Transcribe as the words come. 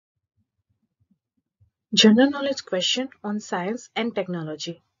General knowledge question on science and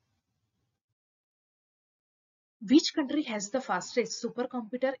technology. Which country has the fastest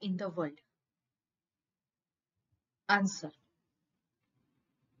supercomputer in the world? Answer.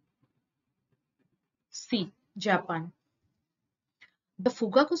 C. Japan. The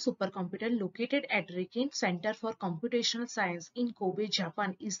Fugaku supercomputer located at Riken Center for Computational Science in Kobe,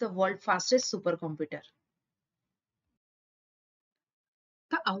 Japan is the world's fastest supercomputer.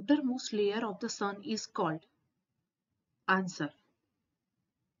 The outermost layer of the sun is called. Answer.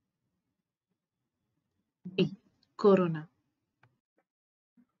 D. Corona.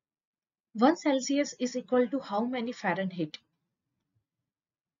 1 Celsius is equal to how many Fahrenheit?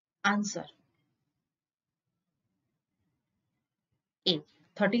 Answer. A.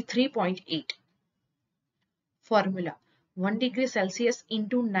 33.8. Formula 1 degree Celsius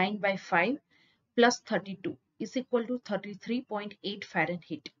into 9 by 5 plus 32 is equal to 33.8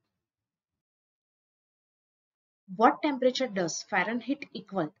 Fahrenheit. What temperature does Fahrenheit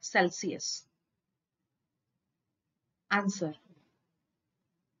equal Celsius? Answer.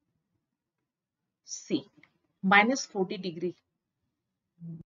 C. Minus 40 degree.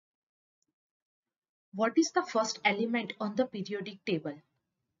 What is the first element on the periodic table?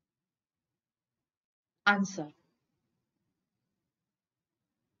 Answer.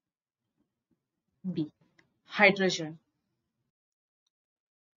 B. Hydrogen.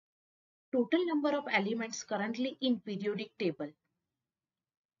 Total number of elements currently in periodic table.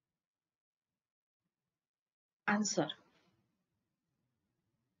 Answer.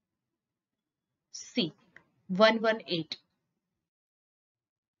 C. 118.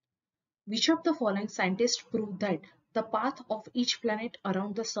 Which of the following scientists proved that the path of each planet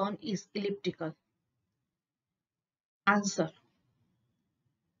around the Sun is elliptical? Answer.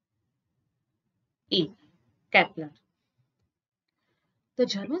 A. Kepler. The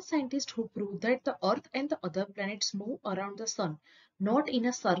German scientist who proved that the Earth and the other planets move around the Sun not in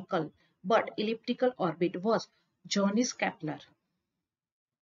a circle but elliptical orbit was Johannes Kepler.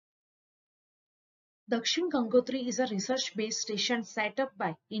 Dakshin Gangotri is a research-based station set up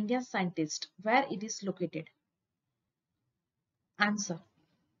by Indian scientists. Where it is located? Answer.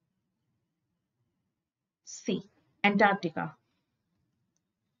 C. Antarctica.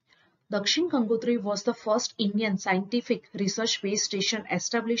 Dakshin Gangotri was the first Indian scientific research-based station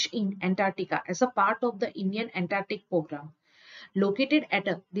established in Antarctica as a part of the Indian Antarctic Program, located at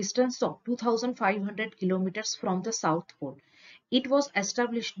a distance of 2,500 kilometers from the South Pole. It was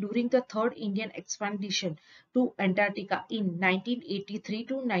established during the Third Indian Expedition to Antarctica in 1983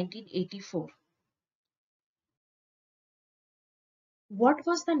 to 1984. What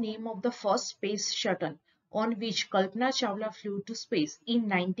was the name of the first space shuttle on which Kalpana Chawla flew to space in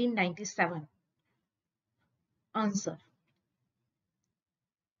 1997? Answer.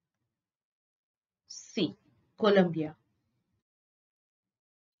 C. Columbia.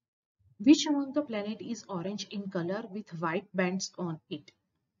 Which among the planet is orange in color with white bands on it?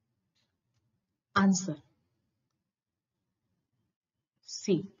 Answer.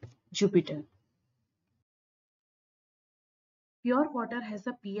 C. Jupiter. Pure water has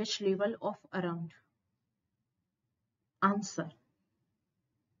a pH level of around. Answer.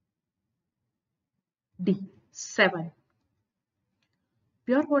 D. 7.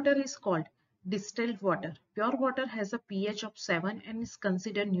 Pure water is called distilled water. Pure water has a pH of 7 and is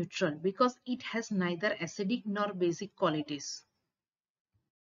considered neutral because it has neither acidic nor basic qualities.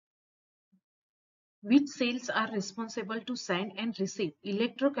 Which cells are responsible to send and receive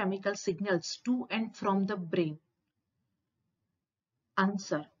electrochemical signals to and from the brain?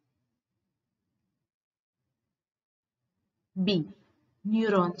 Answer. B.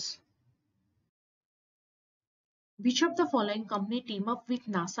 Neurons. Which of the following company team up with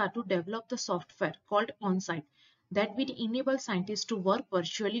NASA to develop the software called Onsight that will enable scientists to work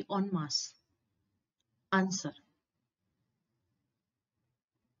virtually on Mars? Answer.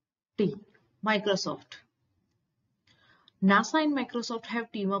 D. Microsoft. NASA and Microsoft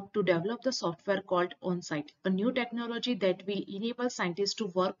have teamed up to develop the software called Onsight, a new technology that will enable scientists to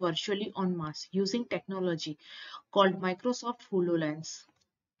work virtually on Mars using technology called Microsoft HoloLens.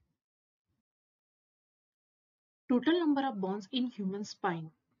 Total number of bones in human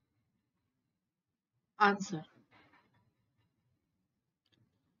spine. Answer.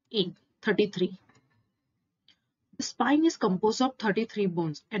 A. 33. The spine is composed of 33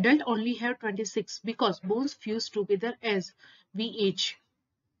 bones. Adults only have 26 because bones fuse together as we age.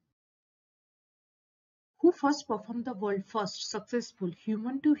 Who first performed the world's first successful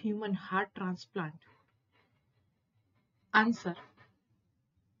human-to-human heart transplant? Answer.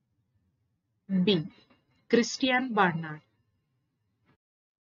 B. Christian Barnard.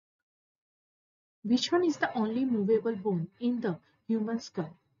 Which one is the only movable bone in the human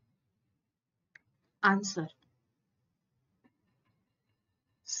skull? Answer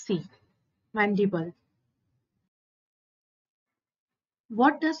C. Mandible.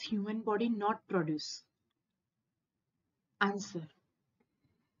 What does human body not produce? Answer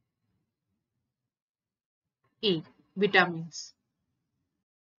A. Vitamins.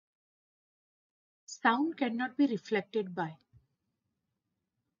 Sound cannot be reflected by.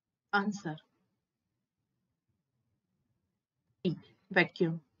 Answer E.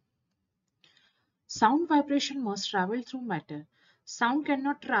 Vacuum. Sound vibration must travel through matter. Sound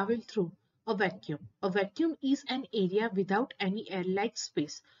cannot travel through a vacuum. A vacuum is an area without any air-like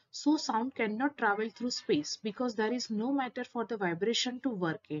space. So sound cannot travel through space because there is no matter for the vibration to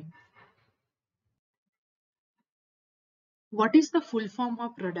work in. What is the full form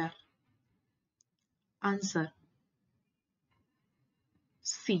of radar? Answer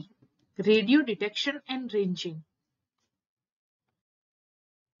C. Radio detection and ranging.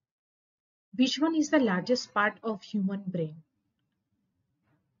 Which one is the largest part of human brain?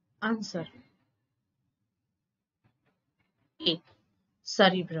 Answer A.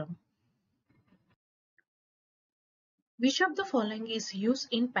 Cerebrum. Which of the following is used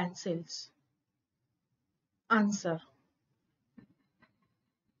in pencils? Answer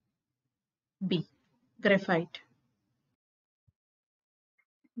B. Graphite.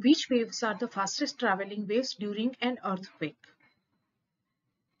 Which waves are the fastest traveling waves during an earthquake?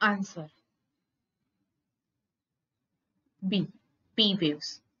 Answer B. P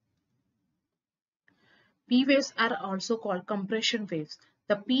waves. P waves are also called compression waves.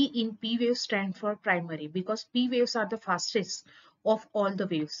 The P in P waves stand for primary because P waves are the fastest of all the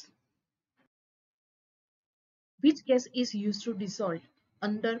waves. Which gas is used to dissolve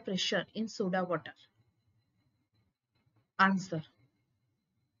under pressure in soda water? Answer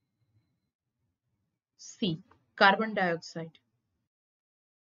C. Carbon dioxide.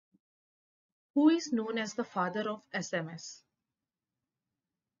 Who is known as the father of SMS?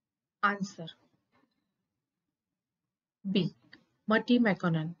 Answer B. Marty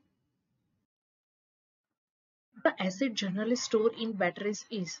McConnell. The acid generally stored in batteries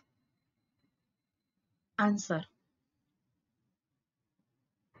is. Answer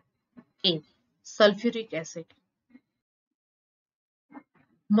A. Sulfuric acid.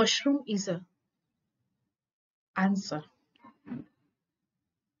 Mushroom is a. Answer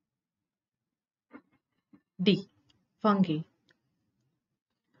D. Fungi.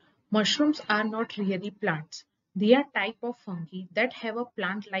 Mushrooms are not really plants. They are type of fungi that have a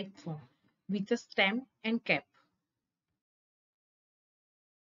plant-like form with a stem and cap.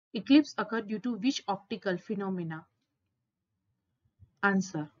 Eclipse occur due to which optical phenomena?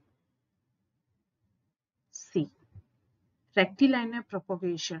 Answer C. Rectilinear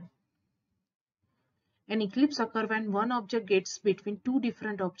propagation. An eclipse occurs when one object gets between two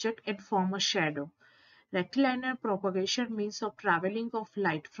different objects and form a shadow. Rectilinear propagation means of traveling of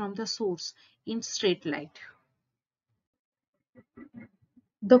light from the source in straight light.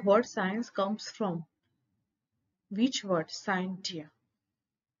 The word science comes from which word? Scientia.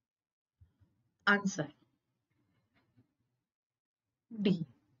 Answer D.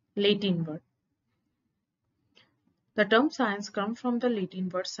 Latin word. The term science comes from the Latin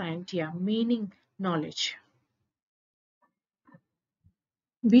word scientia, meaning knowledge.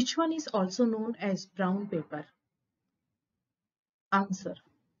 Which one is also known as brown paper? Answer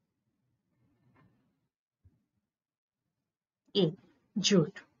A.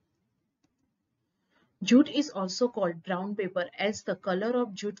 Jute. Jute is also called brown paper as the color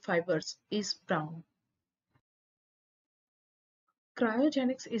of jute fibers is brown.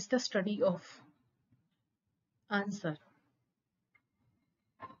 Cryogenics is the study of. Answer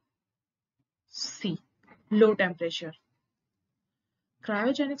C. Low temperature.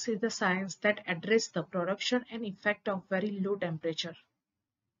 Cryogenics is the science that addresses the production and effect of very low temperature.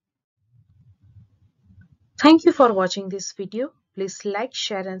 Thank you for watching this video. Please like,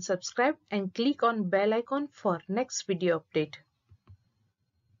 share and subscribe and click on bell icon for next video update.